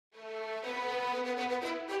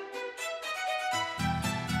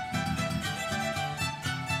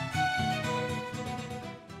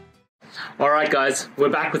Alright guys, we're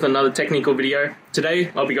back with another technical video. Today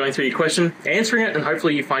I'll be going through your question, answering it, and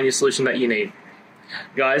hopefully you find your solution that you need.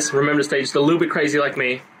 Guys, remember to stay just a little bit crazy like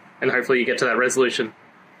me, and hopefully you get to that resolution.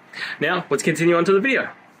 Now, let's continue on to the video.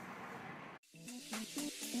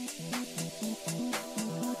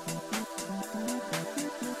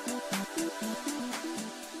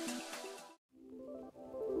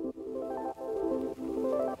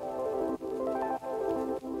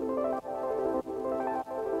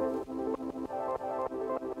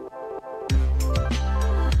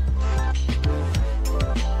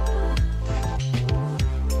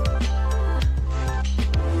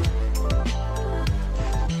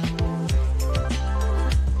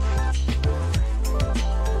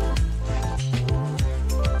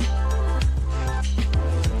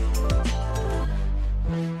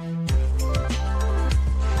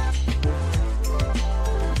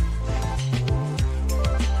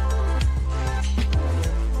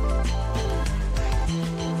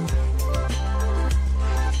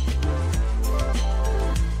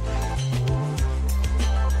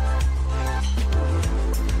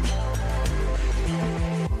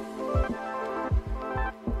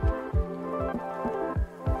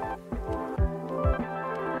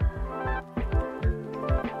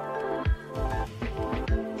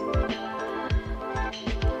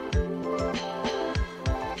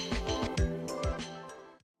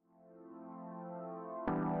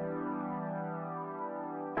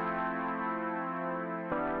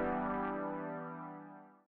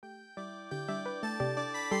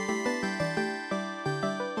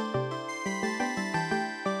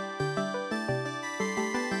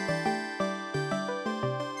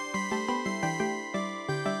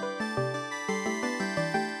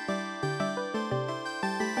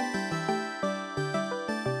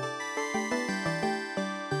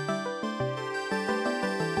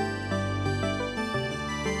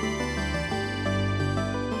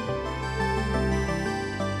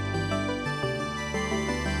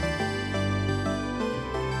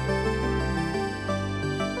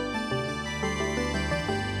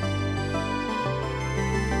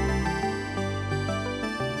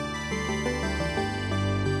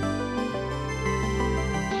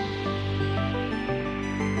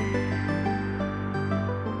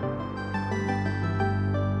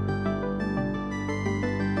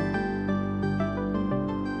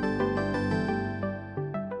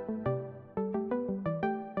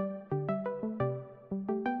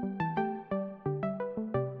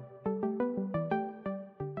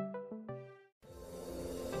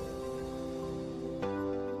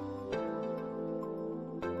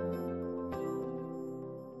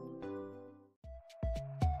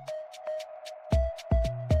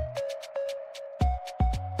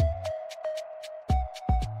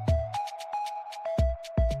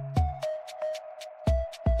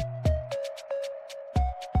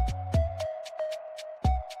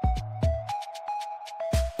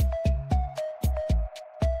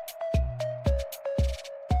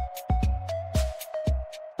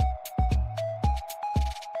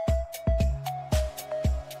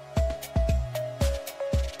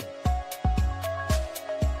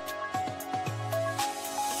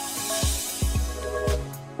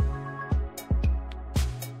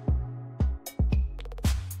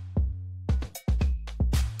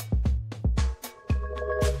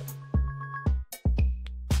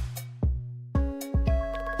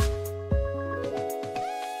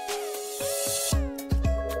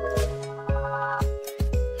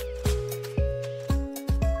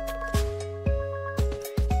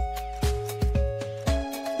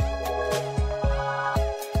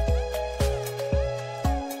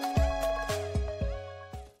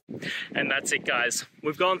 And that's it guys.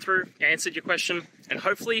 We've gone through, answered your question, and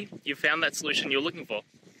hopefully you found that solution you're looking for.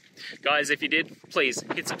 Guys, if you did, please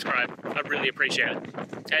hit subscribe. I'd really appreciate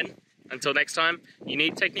it. And until next time, you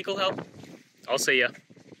need technical help, I'll see ya.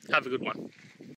 Have a good one.